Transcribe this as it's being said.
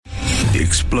The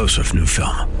explosive new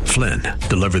film, Flynn,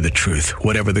 deliver the truth,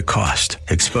 whatever the cost,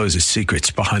 exposes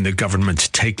secrets behind the government's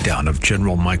takedown of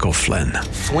General Michael Flynn.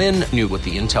 Flynn knew what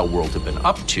the intel world had been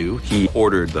up to. He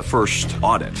ordered the first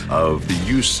audit of the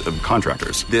use of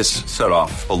contractors. This set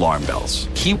off alarm bells.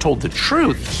 He told the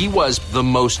truth. He was the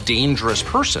most dangerous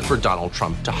person for Donald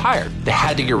Trump to hire. They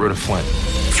had to get rid of Flynn.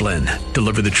 Flynn,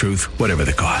 deliver the truth, whatever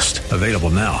the cost. Available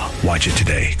now. Watch it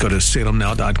today. Go to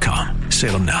salemnow.com.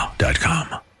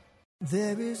 salemnow.com.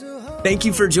 Thank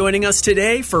you for joining us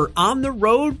today for On the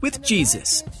Road with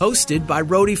Jesus, hosted by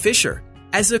Rhodie Fisher.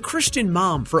 As a Christian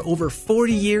mom for over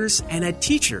 40 years and a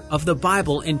teacher of the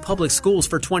Bible in public schools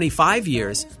for 25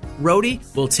 years, Rhodie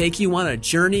will take you on a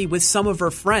journey with some of her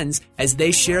friends as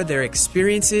they share their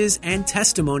experiences and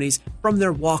testimonies from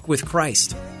their walk with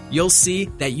Christ. You'll see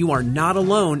that you are not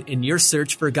alone in your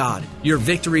search for God, your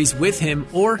victories with Him,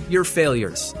 or your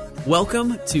failures.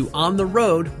 Welcome to On the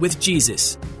Road with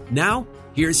Jesus. Now,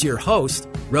 here's your host,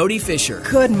 Rhodie Fisher.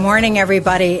 Good morning,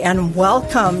 everybody, and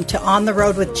welcome to On the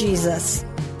Road with Jesus.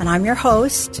 And I'm your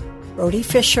host, Rhodie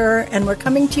Fisher, and we're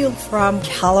coming to you from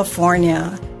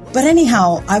California. But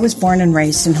anyhow, I was born and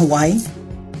raised in Hawaii,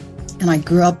 and I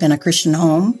grew up in a Christian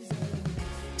home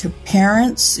to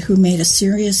parents who made a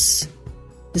serious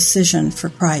decision for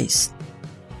Christ,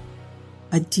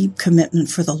 a deep commitment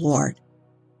for the Lord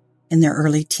in their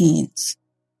early teens.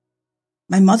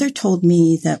 My mother told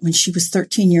me that when she was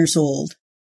 13 years old,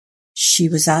 she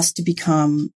was asked to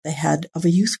become the head of a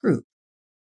youth group.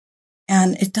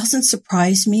 And it doesn't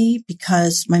surprise me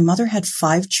because my mother had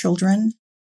 5 children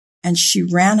and she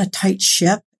ran a tight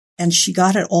ship and she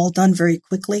got it all done very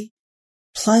quickly,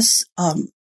 plus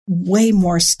way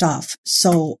more stuff.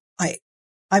 So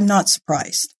I'm not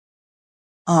surprised.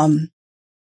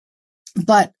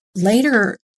 But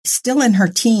later, still in her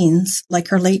teens, like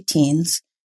her late teens,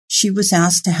 she was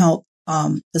asked to help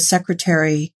the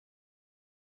secretary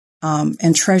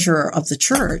and treasurer of the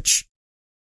church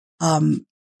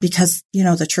because, you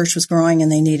know, the church was growing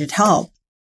and they needed help.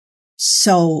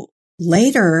 So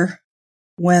later,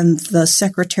 when the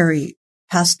secretary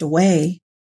passed away,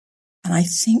 and I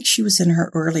think she was in her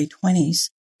early 20s,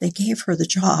 they gave her the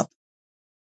job.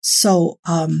 So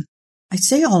I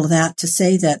say all of that to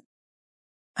say that,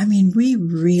 I mean, we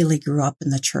really grew up in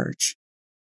the church.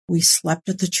 We slept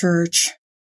at the church.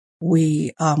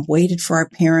 We waited for our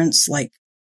parents, like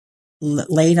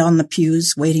laid on the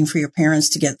pews, waiting for your parents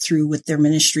to get through with their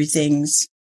ministry things.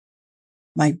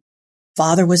 My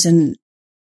father was in,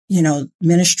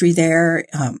 ministry there.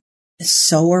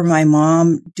 So were my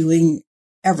mom, doing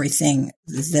everything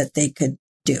that they could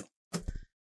do.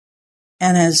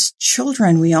 And as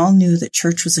children, we all knew that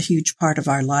church was a huge part of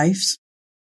our lives.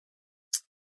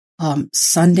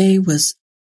 Sunday was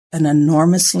an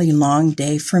enormously long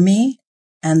day for me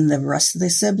and the rest of the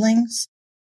siblings.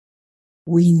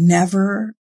 We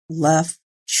never left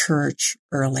church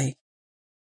early.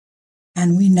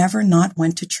 And we never not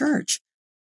went to church.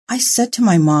 I said to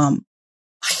my mom,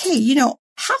 hey,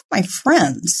 half my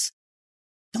friends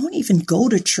don't even go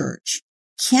to church.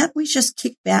 Can't we just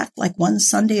kick back like one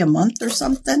Sunday a month or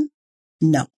something?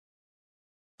 No.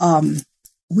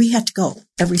 We had to go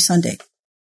every Sunday.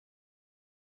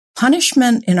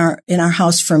 Punishment in our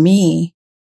house for me,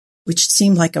 which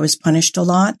seemed like I was punished a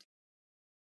lot,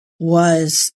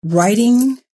 was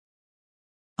writing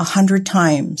 100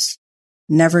 times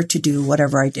never to do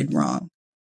whatever I did wrong.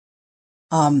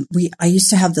 I used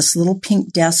to have this little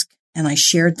pink desk and I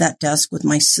shared that desk with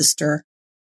my sister,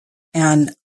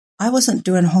 and I wasn't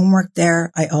doing homework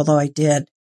there. Although I did,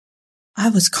 I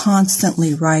was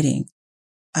constantly writing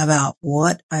about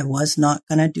what I was not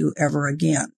going to do ever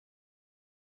again.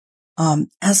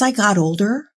 As I got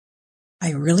older,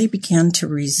 I really began to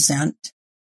resent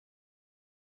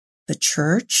the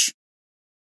church.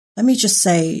 Let me just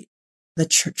say the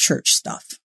church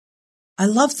stuff. I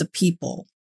love the people.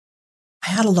 I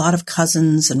had a lot of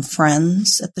cousins and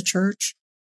friends at the church,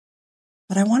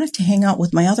 but I wanted to hang out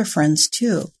with my other friends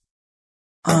too.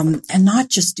 And not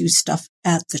just do stuff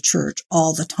at the church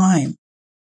all the time.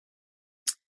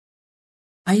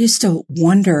 I used to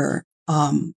wonder,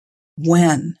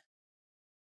 when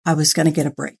I was going to get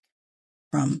a break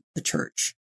from the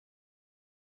church.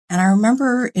 And I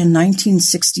remember in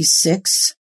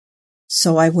 1966,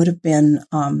 so I would have been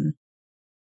a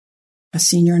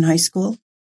senior in high school,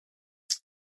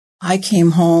 I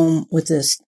came home with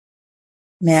this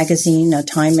magazine, a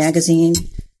Time magazine,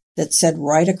 that said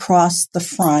right across the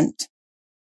front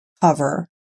cover,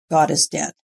 God is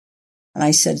dead. And I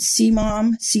said, see,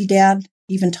 Mom, see, Dad,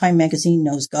 even Time magazine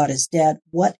knows God is dead.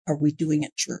 What are we doing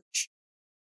at church?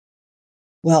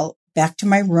 Well, back to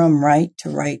my room, right, to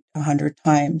write 100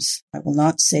 times. I will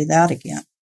not say that again.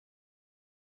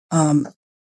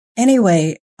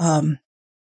 Anyway, I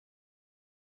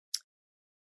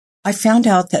found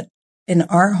out that in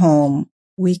our home,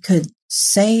 we could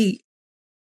say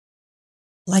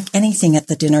like anything at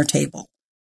the dinner table.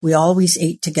 We always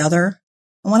ate together.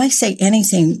 And when I say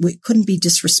anything, we couldn't be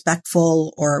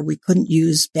disrespectful or we couldn't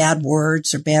use bad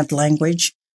words or bad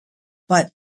language, but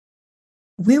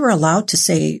we were allowed to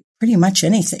say pretty much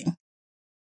anything.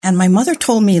 And my mother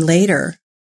told me later,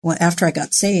 after I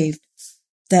got saved,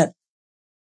 that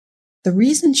the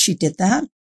reason she did that,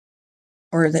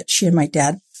 or that she and my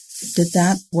dad did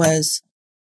that, was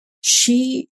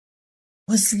she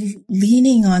was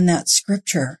leaning on that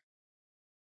scripture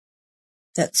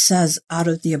that says, out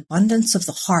of the abundance of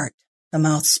the heart, the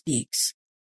mouth speaks.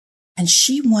 And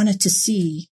she wanted to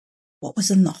see what was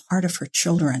in the heart of her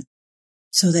children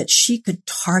so that she could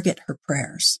target her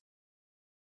prayers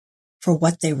for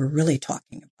what they were really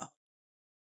talking about.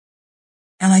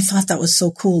 And I thought that was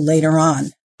so cool later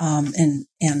on. And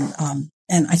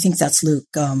I think that's Luke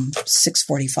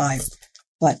 6:45.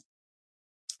 But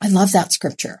I love that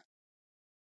scripture.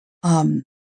 Well,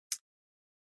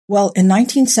 in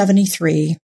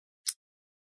 1973,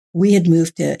 we had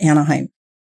moved to Anaheim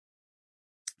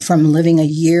from living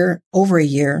over a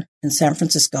year in San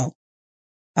Francisco.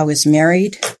 I was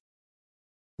married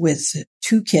with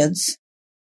 2 kids.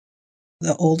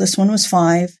 The oldest one was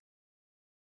 5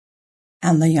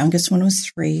 and the youngest one was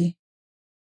 3.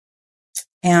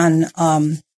 And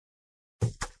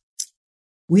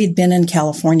we'd been in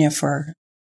California for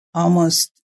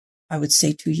almost, I would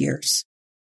say, 2 years.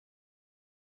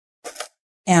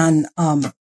 And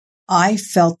I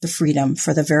felt the freedom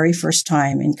for the very first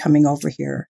time in coming over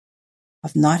here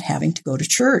of not having to go to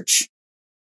church.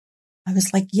 I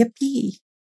was like, yippee,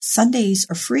 Sundays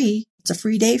are free. It's a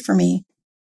free day for me.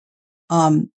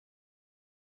 As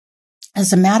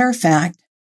a matter of fact,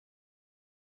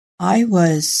 I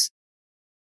was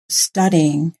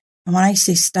studying, and when I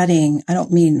say studying, I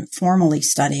don't mean formally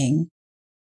studying,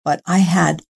 but I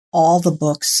had all the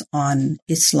books on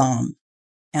Islam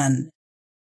and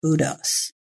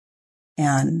Buddhas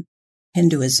and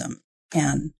Hinduism,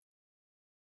 and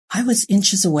I was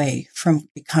inches away from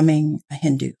becoming a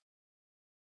Hindu.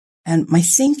 And my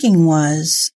thinking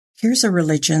was, here's a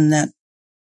religion that,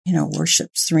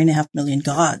 worships 3.5 million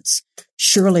gods.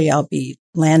 Surely I'll be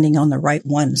landing on the right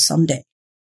one someday.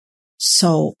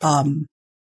 So,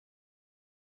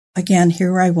 again,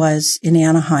 here I was in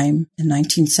Anaheim in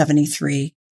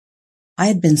 1973. I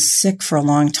had been sick for a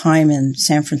long time in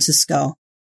San Francisco.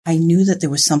 I knew that there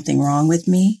was something wrong with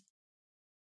me.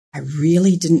 I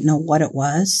really didn't know what it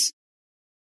was.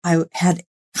 I had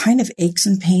kind of aches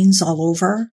and pains all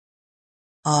over.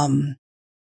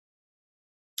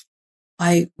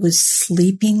 I was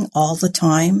sleeping all the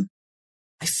time.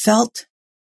 I felt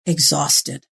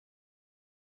exhausted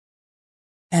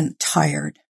and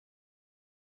tired.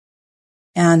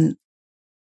 And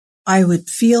I would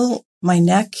feel my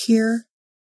neck here,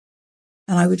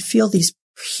 and I would feel these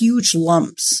huge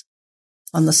lumps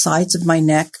on the sides of my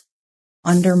neck,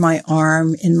 under my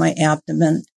arm, in my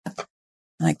abdomen.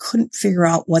 And I couldn't figure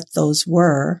out what those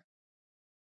were.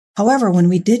 However, when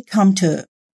we did come to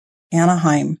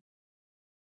Anaheim,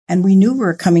 and we knew we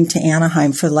were coming to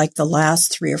Anaheim for like the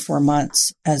last 3 or 4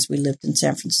 months as we lived in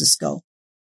San Francisco,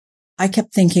 I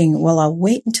kept thinking, well, I'll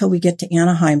wait until we get to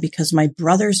Anaheim because my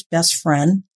brother's best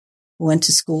friend, who went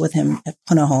to school with him at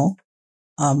Punahou,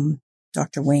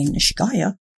 Dr. Wayne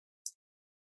Nishigaya,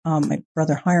 my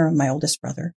brother Hiram, my oldest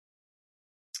brother,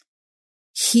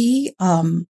 he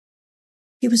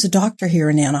was a doctor here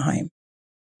in Anaheim.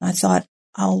 I thought,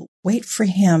 I'll wait for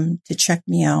him to check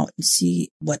me out and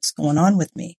see what's going on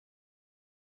with me.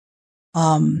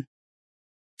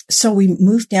 So we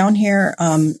moved down here,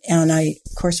 and I,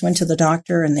 of course, went to the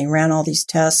doctor and they ran all these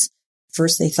tests.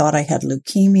 First, they thought I had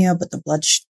leukemia, but the blood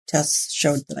tests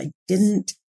showed that I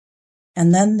didn't.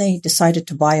 And then they decided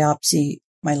to biopsy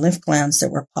my lymph glands that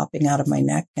were popping out of my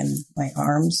neck and my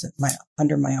arms,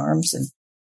 under my arms.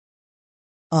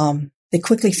 And, they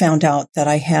quickly found out that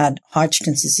I had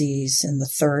Hodgkin's disease in the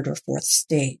 3rd or 4th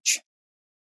stage.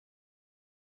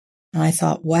 And I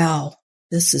thought, wow,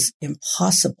 this is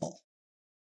impossible.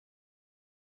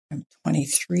 I'm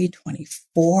 23,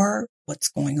 24. What's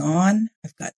going on?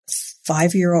 I've got a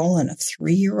 5-year-old and a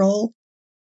 3-year-old.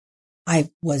 I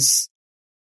was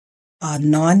a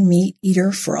non-meat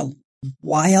eater for a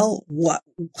while.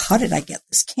 How did I get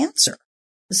this cancer?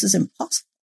 This is impossible.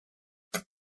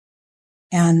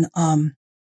 And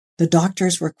the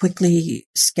doctors were quickly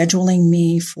scheduling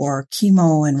me for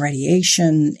chemo and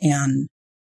radiation, and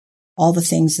all the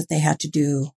things that they had to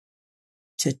do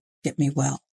to get me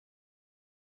well.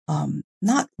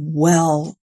 Not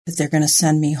well that they're going to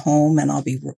send me home and I'll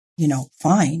be,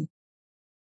 fine,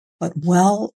 but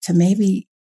well to maybe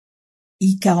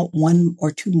eke out 1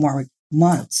 or 2 more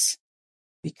months,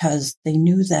 because they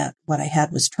knew that what I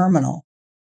had was terminal.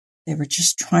 They were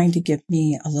just trying to give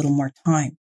me a little more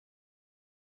time.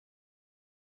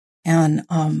 And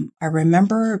I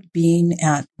remember being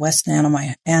at West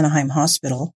Anaheim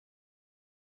Hospital,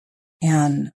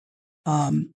 and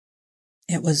I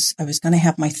was going to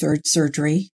have my 3rd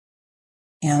surgery,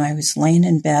 and I was laying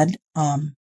in bed,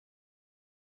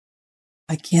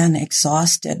 again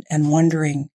exhausted and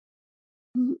wondering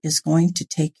who is going to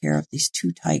take care of these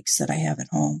 2 tykes that I have at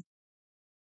home.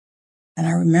 And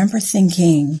I remember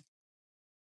thinking,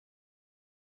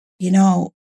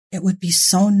 it would be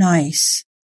so nice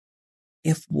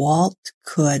if Walt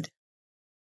could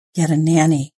get a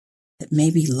nanny that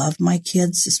maybe loved my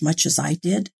kids as much as I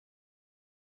did,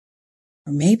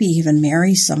 or maybe even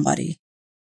marry somebody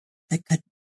that could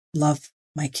love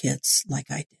my kids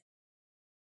like I did.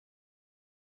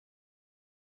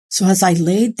 So as I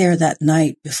laid there that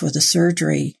night before the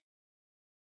surgery,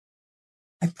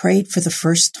 I prayed for the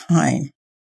first time.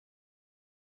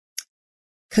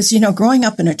 Because, growing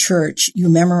up in a church, you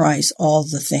memorize all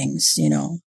the things,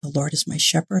 the Lord is my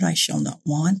shepherd, I shall not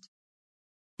want,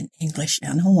 in English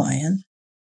and Hawaiian.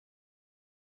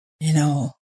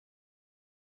 The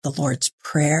Lord's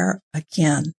Prayer,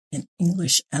 again, in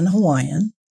English and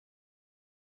Hawaiian.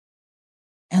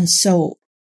 And so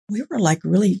we were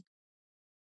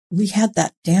we had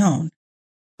that down,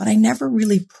 but I never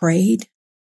really prayed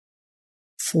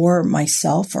for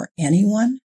myself or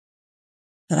anyone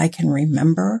that I can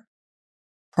remember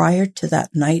prior to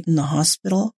that night in the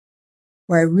hospital,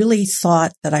 where I really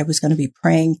thought that I was going to be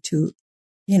praying to,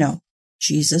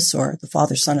 Jesus or the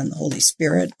Father, Son, and the Holy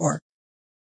Spirit,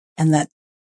 and that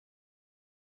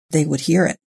they would hear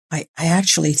it. I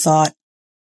actually thought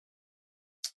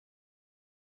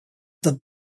the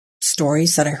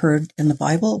stories that I heard in the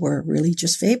Bible were really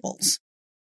just fables.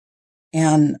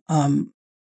 And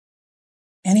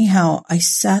anyhow, I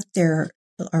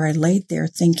laid there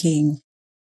thinking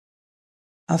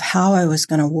of how I was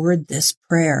going to word this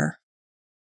prayer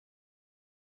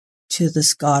to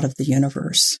this God of the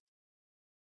universe.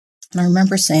 And I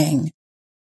remember saying,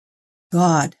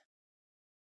 God,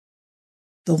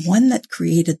 the one that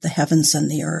created the heavens and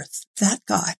the earth, that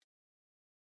God,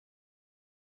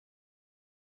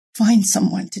 find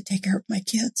someone to take care of my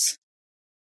kids.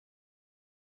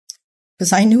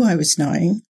 Because I knew I was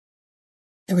dying.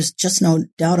 There was just no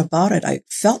doubt about it. I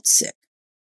felt sick.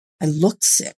 I looked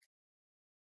sick.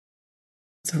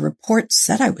 The report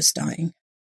said I was dying.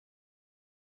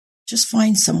 Just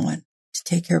find someone to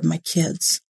take care of my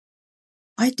kids.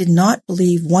 I did not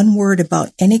believe one word about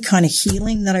any kind of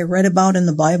healing that I read about in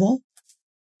the Bible.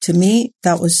 To me,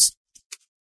 that was,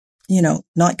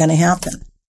 not going to happen.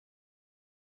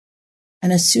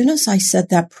 And as soon as I said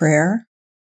that prayer,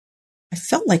 I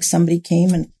felt like somebody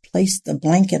came and placed the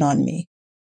blanket on me.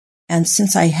 And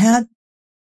since I had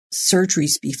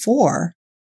surgeries before,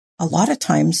 a lot of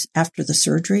times after the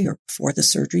surgery or before the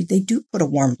surgery, they do put a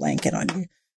warm blanket on you.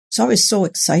 So I was so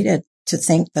excited to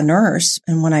thank the nurse.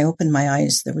 And when I opened my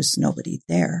eyes, there was nobody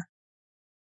there.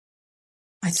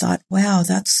 I thought, wow,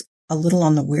 that's a little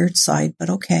on the weird side, but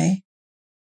okay.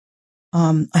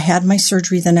 I had my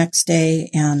surgery the next day,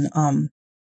 and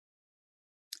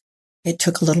it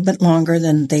took a little bit longer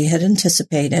than they had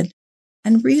anticipated.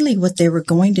 And really what they were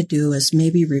going to do is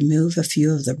maybe remove a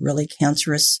few of the really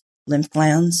cancerous lymph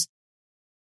glands.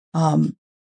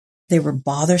 They were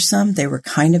bothersome. They were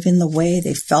kind of in the way.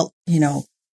 They felt,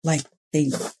 like they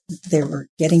were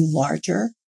getting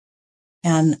larger,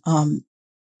 and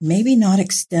maybe not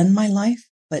extend my life,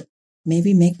 but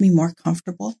maybe make me more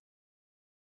comfortable,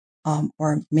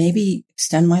 or maybe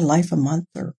extend my life a month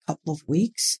or a couple of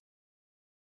weeks.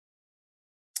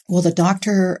 Well, the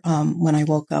doctor, when I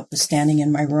woke up, was standing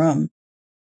in my room,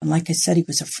 and like I said, he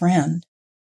was a friend,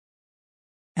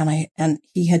 and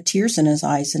he had tears in his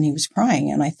eyes, and he was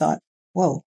crying, and I thought,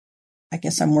 whoa, I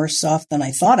guess I'm worse off than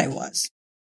I thought I was.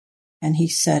 And he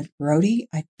said, Rhodie,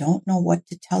 I don't know what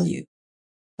to tell you,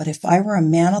 but if I were a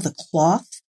man of the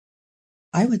cloth,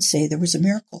 I would say there was a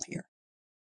miracle here.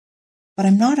 But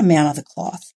I'm not a man of the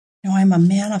cloth. I'm a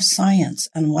man of science.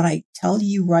 And what I tell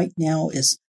you right now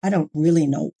is I don't really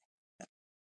know.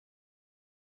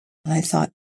 And I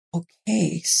thought,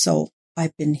 okay, so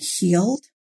I've been healed.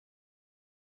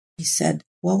 He said,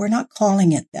 well, we're not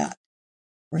calling it that.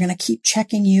 We're going to keep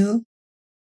checking you,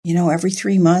 every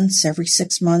 3 months, every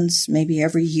 6 months, maybe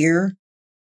every year.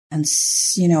 And,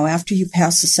 after you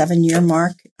pass the 7-year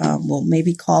mark, we'll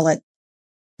maybe call it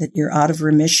that you're out of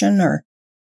remission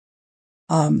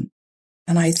and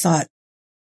I thought,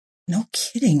 no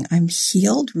kidding, I'm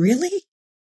healed? Really?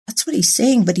 That's what he's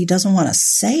saying, but he doesn't want to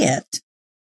say it.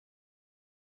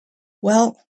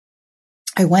 Well,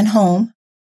 I went home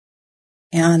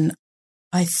and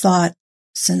I thought,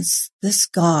 since this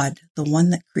God, the one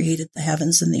that created the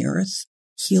heavens and the earth,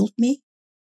 healed me,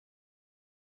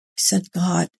 I said,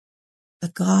 God,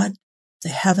 the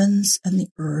heavens and the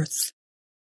earth,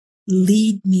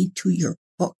 lead me to your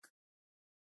book.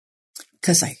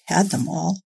 Because I had them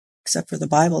all, except for the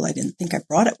Bible. I didn't think I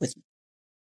brought it with me.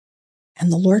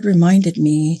 And the Lord reminded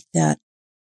me that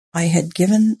I had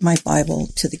given my Bible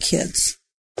to the kids.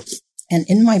 And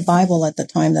in my Bible at the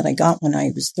time that I got when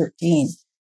I was 13,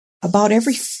 about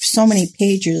every so many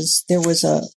pages, there was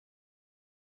a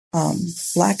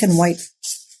black and white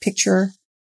picture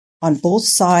on both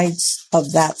sides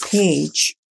of that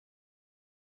page.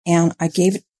 And I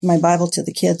gave my Bible to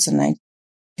the kids,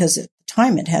 because at the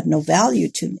time it had no value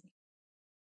to me.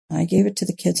 And I gave it to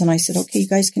the kids and I said, okay, you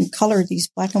guys can color these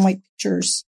black and white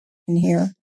pictures in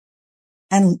here.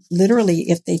 And literally,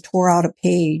 if they tore out a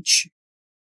page,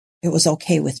 it was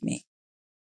okay with me.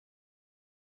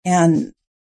 And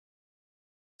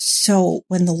so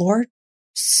when the Lord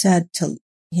said to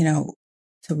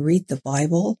read the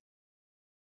Bible,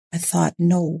 I thought,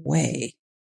 no way.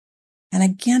 And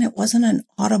again, it wasn't an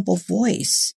audible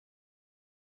voice.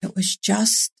 It was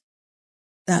just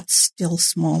that still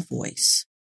small voice.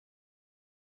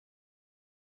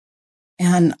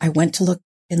 And I went to look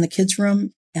in the kids'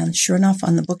 room, and sure enough,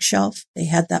 on the bookshelf, they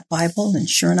had that Bible. And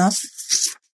sure enough,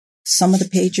 some of the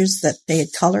pages that they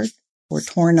had colored were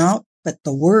torn out, but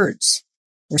the words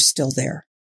were still there.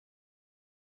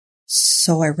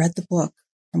 So I read the book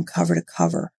from cover to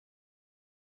cover,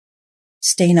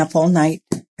 staying up all night,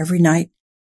 every night.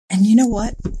 And you know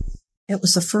what? It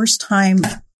was the first time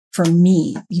for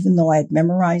me, even though I had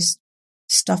memorized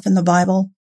stuff in the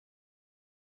Bible,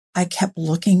 I kept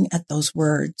looking at those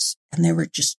words and they were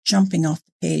just jumping off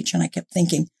the page. And I kept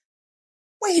thinking,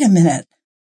 wait a minute.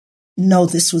 No,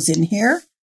 this was in here.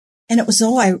 And it was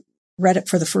though I read it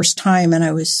for the first time and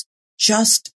I was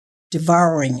just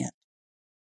devouring it.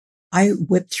 I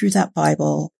whipped through that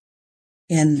Bible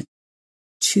in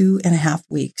 2.5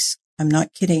 weeks. I'm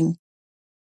not kidding.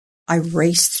 I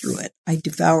raced through it. I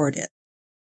devoured it.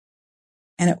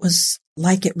 And it was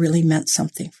like it really meant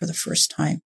something for the first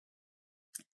time.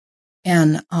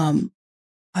 And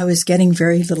I was getting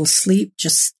very little sleep,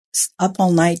 just up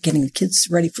all night, getting the kids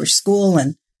ready for school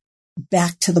and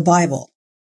back to the Bible.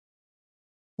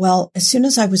 Well, as soon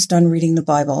as I was done reading the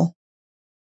Bible,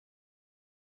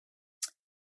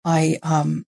 I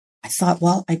thought,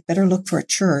 well, I'd better look for a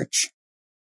church.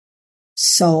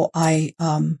 So I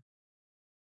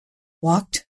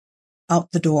walked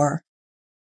out the door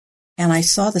and I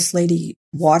saw this lady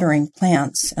watering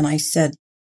plants and I said,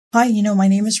 hi, my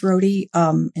name is Rhodie.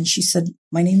 And she said,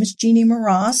 my name is Jeannie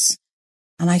Moross.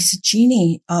 And I said,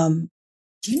 Jeannie, do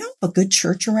you know of a good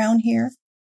church around here?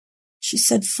 She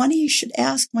said, funny you should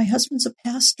ask. My husband's a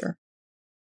pastor.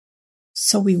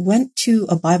 So we went to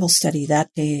a Bible study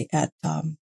that day at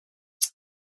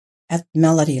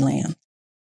Melody Land.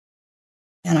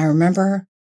 And I remember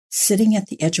sitting at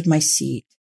the edge of my seat,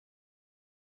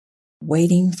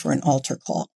 waiting for an altar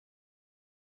call.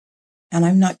 And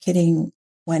I'm not kidding.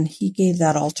 When he gave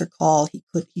that altar call,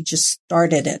 he just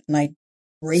started it and I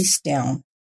raced down.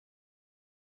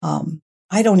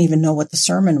 I don't even know what the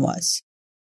sermon was,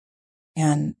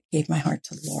 and gave my heart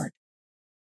to the Lord.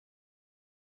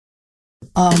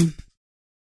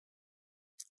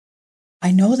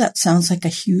 I know that sounds like a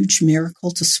huge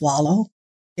miracle to swallow.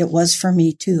 It was for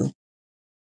me too.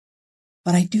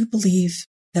 But I do believe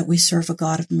that we serve a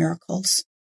God of miracles.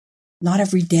 Not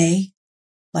every day.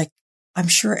 Like, I'm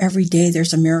sure every day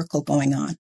there's a miracle going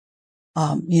on.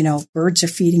 Birds are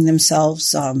feeding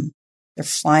themselves. They're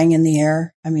flying in the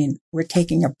air. I mean, we're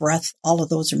taking a breath. All of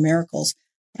those are miracles.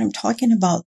 But I'm talking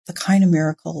about the kind of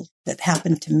miracle that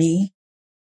happened to me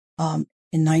in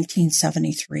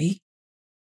 1973.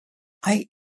 I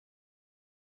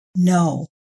know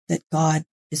that God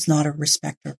is not a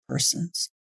respecter of persons.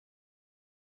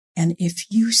 And if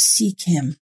you seek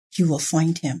him, you will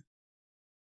find him.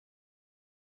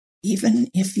 Even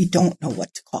if you don't know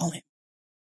what to call him,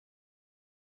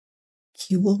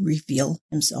 he will reveal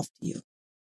himself to you.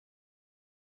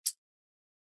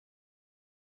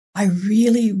 I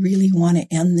really, really want to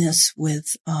end this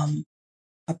with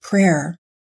a prayer,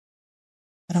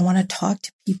 but I want to talk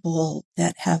to people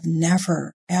that have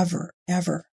never, ever,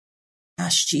 ever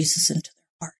asked Jesus into their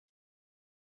heart.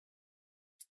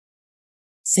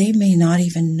 they may not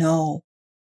even know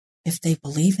if they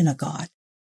believe in a God.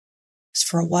 Because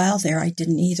for a while there, I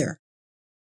didn't either.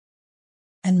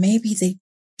 And maybe they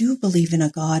do believe in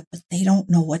a God, but they don't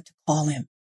know what to call him.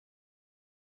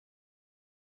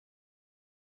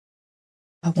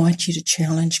 I want you to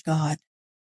challenge God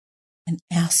and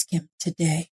ask him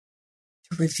today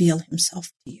to reveal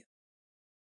himself to you.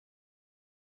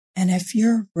 And if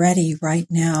you're ready right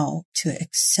now to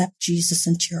accept Jesus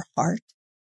into your heart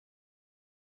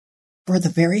for the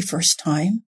very first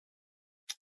time,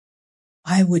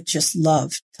 I would just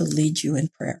love to lead you in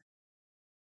prayer.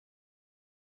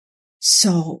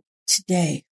 So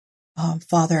today,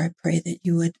 Father, I pray that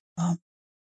you would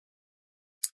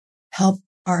help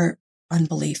our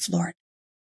unbelief, Lord.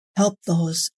 Help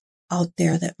those out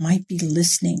there that might be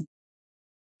listening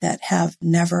that have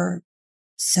never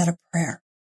said a prayer.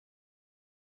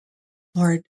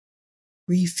 Lord,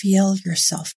 reveal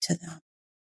yourself to them.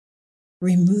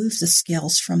 Remove the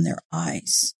scales from their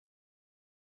eyes.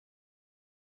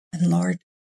 And Lord,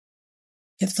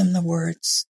 give them the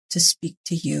words to speak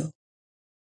to you.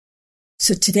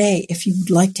 So today, if you would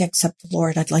like to accept the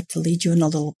Lord, I'd like to lead you in a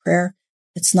little prayer.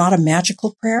 It's not a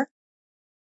magical prayer.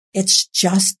 It's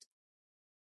just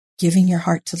giving your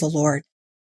heart to the Lord.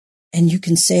 And you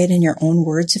can say it in your own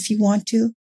words if you want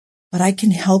to, but I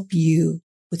can help you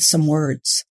with some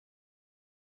words.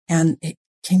 And it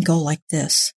can go like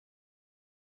this.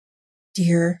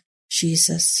 Dear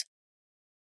Jesus,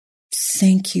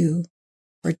 thank you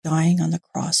for dying on the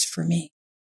cross for me.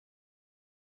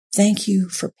 Thank you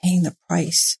for paying the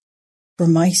price for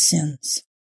my sins,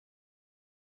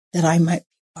 that I might be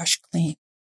washed clean.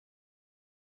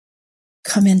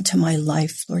 Come into my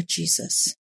life, Lord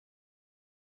Jesus.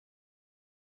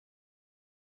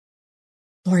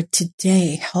 Lord,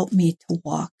 today help me to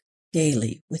walk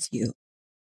daily with you,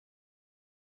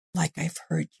 like I've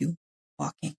heard you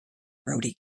walking,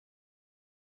 Rhodie.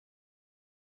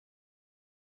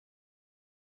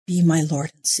 Be my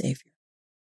Lord and Savior.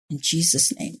 In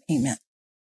Jesus' name, amen.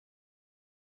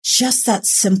 Just that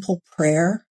simple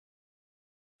prayer,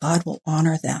 God will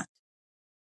honor that.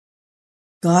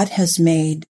 God has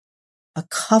made a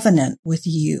covenant with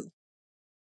you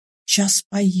just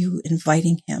by you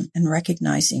inviting him and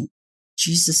recognizing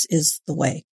Jesus is the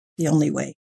way, the only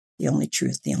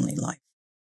truth, the only life.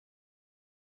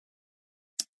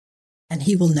 And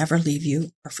he will never leave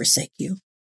you or forsake you.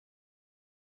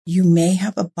 You may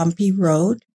have a bumpy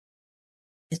road.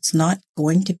 It's not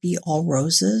going to be all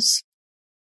roses,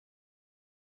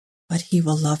 but he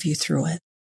will love you through it,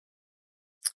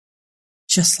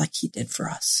 just like he did for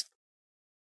us.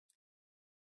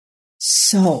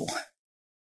 So,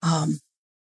 I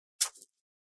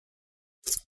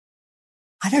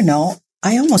don't know.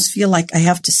 I almost feel like I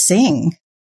have to sing.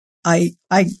 I've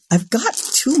got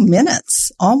 2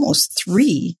 minutes, almost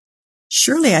 3.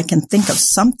 Surely I can think of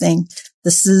something.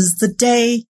 This is the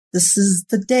day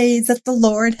that the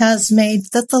Lord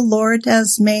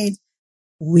has made,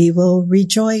 We will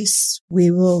rejoice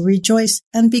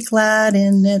and be glad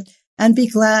in it,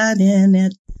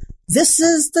 This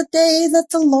is the day that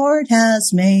the Lord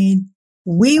has made.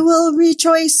 We will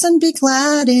rejoice and be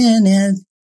glad in it.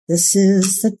 This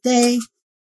is the day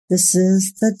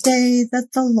that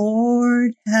the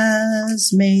Lord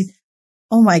has made.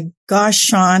 Oh my gosh,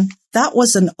 Sean, that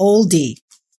was an oldie,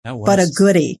 but a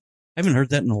goodie. I haven't heard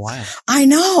that in a while. I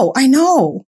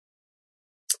know.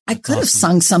 I could have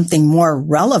sung something more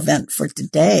relevant for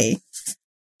today,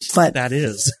 but that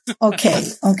is.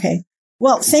 Okay.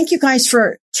 Well, thank you guys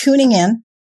for tuning in.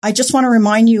 I just want to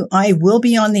remind you, I will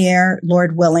be on the air,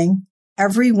 Lord willing,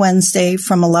 every Wednesday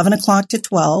from 11 o'clock to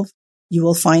 12. You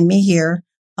will find me here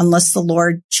unless the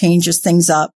Lord changes things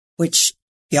up, which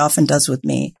he often does with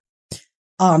me.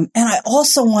 And I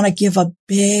also want to give a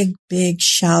big, big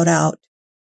shout out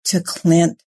to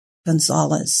Clint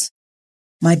Gonzalez,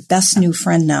 my best new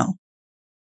friend now.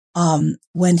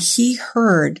 When he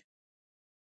heard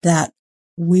that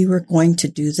we were going to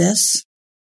do this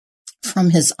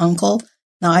from his uncle.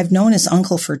 Now I've known his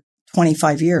uncle for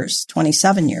 27 years,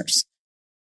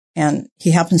 and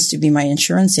he happens to be my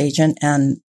insurance agent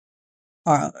and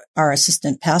our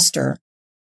assistant pastor,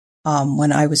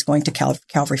 when I was going to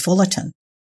Calvary Fullerton.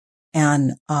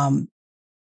 And,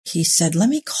 he said, let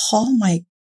me call my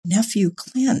nephew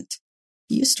Clint.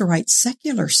 He used to write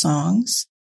secular songs,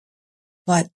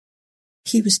 but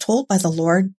he was told by the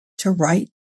Lord to write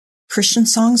Christian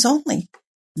songs only.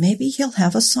 Maybe he'll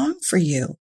have a song for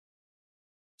you.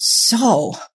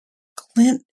 So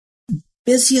Clint,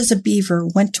 busy as a beaver,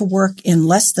 went to work in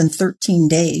less than 13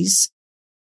 days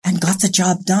and got the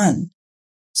job done.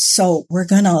 So we're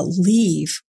going to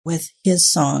leave with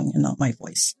his song and not my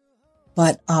voice.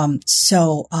 But,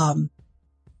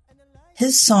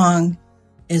 his song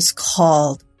is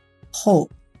called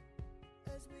Hope.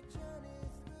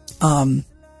 I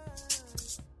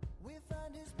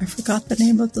forgot the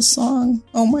name of the song.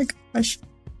 Oh my gosh.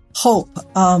 Hope.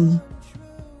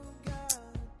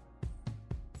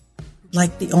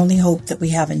 Like the only hope that we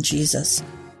have in Jesus.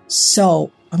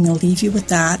 So I'm going to leave you with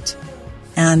that.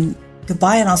 And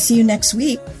goodbye, and I'll see you next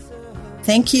week.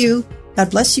 Thank you.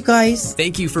 God bless you guys.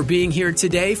 Thank you for being here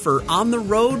today for On the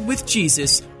Road with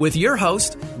Jesus with your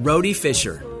host, Rhodie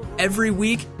Fisher. Every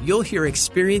week, you'll hear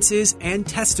experiences and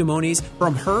testimonies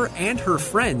from her and her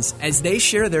friends as they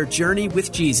share their journey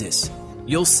with Jesus.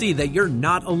 You'll see that you're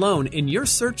not alone in your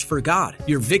search for God,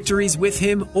 your victories with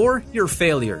Him, or your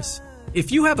failures.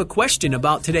 If you have a question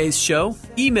about today's show,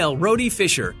 email Rhodie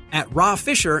Fisher at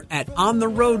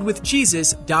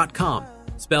rawfisher@ontheroadwithjesus.com.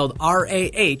 Spelled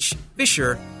R-A-H,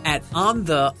 Fisher at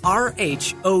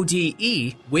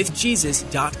ontherhode with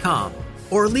Jesus.com.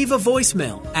 Or leave a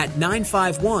voicemail at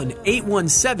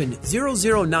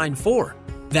 951-817-0094.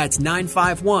 That's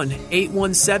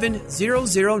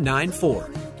 951-817-0094.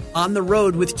 On the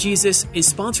Road with Jesus is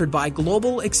sponsored by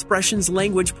Global Expressions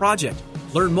Language Project.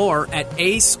 Learn more at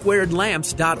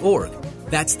asquaredlamps.org.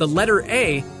 That's the letter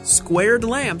A,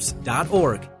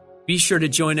 squaredlamps.org. Be sure to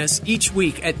join us each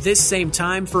week at this same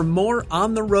time for more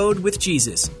On the Road with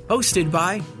Jesus, hosted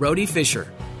by Rhodie Fisher.